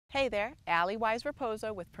Hey there, Allie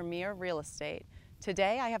Wise-Raposo with Premier Real Estate.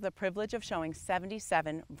 Today I have the privilege of showing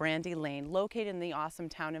 77 Brandy Lane, located in the awesome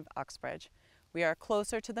town of UXBRIDGE. We are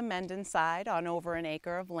closer to the Mendon side on over an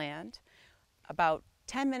acre of land, about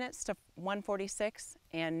 10 minutes to 146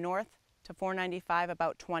 and north to 495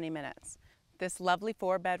 about 20 minutes. This lovely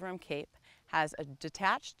 4-bedroom cape has a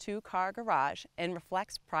detached 2-car garage and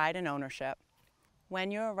reflects pride and ownership.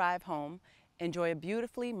 When you arrive home, enjoy a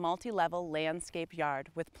beautifully multi-level landscape yard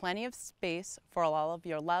with plenty of space for all of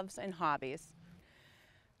your loves and hobbies.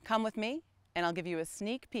 Come with me and I'll give you a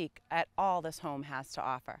sneak peek at all this home has to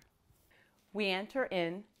offer. We enter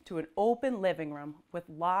into an open living room with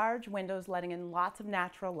large windows letting in lots of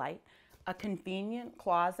natural light, a convenient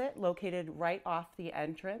closet located right off the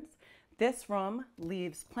entrance. This room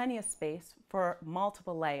leaves plenty of space for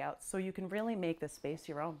multiple layouts, so you can really make this space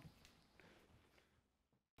your own.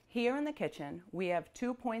 Here in the kitchen, we have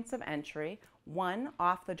 2 points of entry, one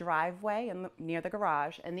off the driveway near the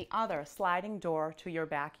garage, and the other sliding door to your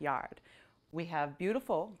backyard. We have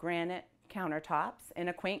beautiful granite countertops and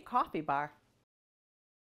a quaint coffee bar.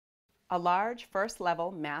 A large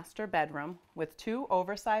first-level master bedroom with 2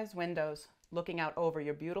 oversized windows looking out over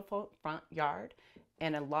your beautiful front yard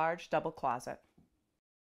and a large double closet.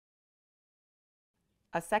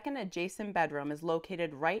 A second adjacent bedroom is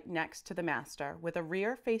located right next to the master with a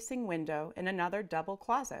rear-facing window and another double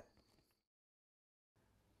closet.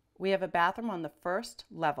 We have a bathroom on the first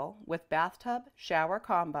level with bathtub, shower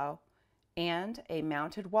combo, and a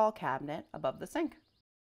mounted wall cabinet above the sink.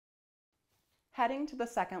 Heading to the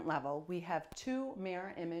second level, we have 2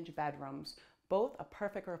 mirror image bedrooms, both a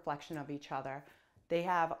perfect reflection of each other. They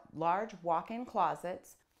have large walk-in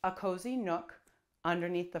closets, a cozy nook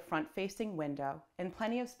underneath the front-facing window, and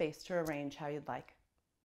plenty of space to arrange how you'd like.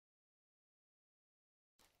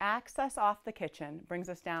 Access off the kitchen brings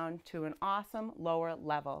us down to an awesome lower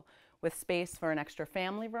level with space for an extra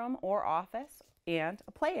family room or office and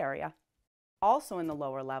a play area. Also in the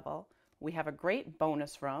lower level, we have a great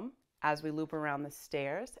bonus room. As we loop around the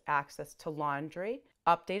stairs, access to laundry,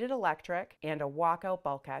 updated electric, and a walkout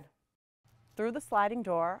bulkhead. Through the sliding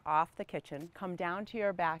door off the kitchen, come down to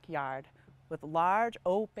your backyard with large,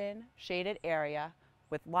 open, shaded area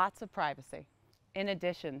with lots of privacy. In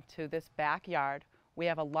addition to this backyard, we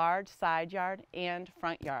have a large side yard and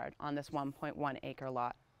front yard on this 1.1 acre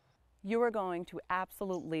lot. You are going to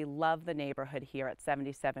absolutely love the neighborhood here at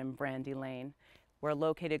 77 Brandy Lane. We're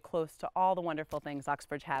located close to all the wonderful things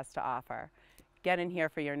UXBRIDGE has to offer. Get in here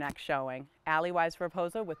for your next showing. Allie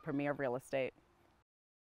Wise-Raposo with Premier Real Estate.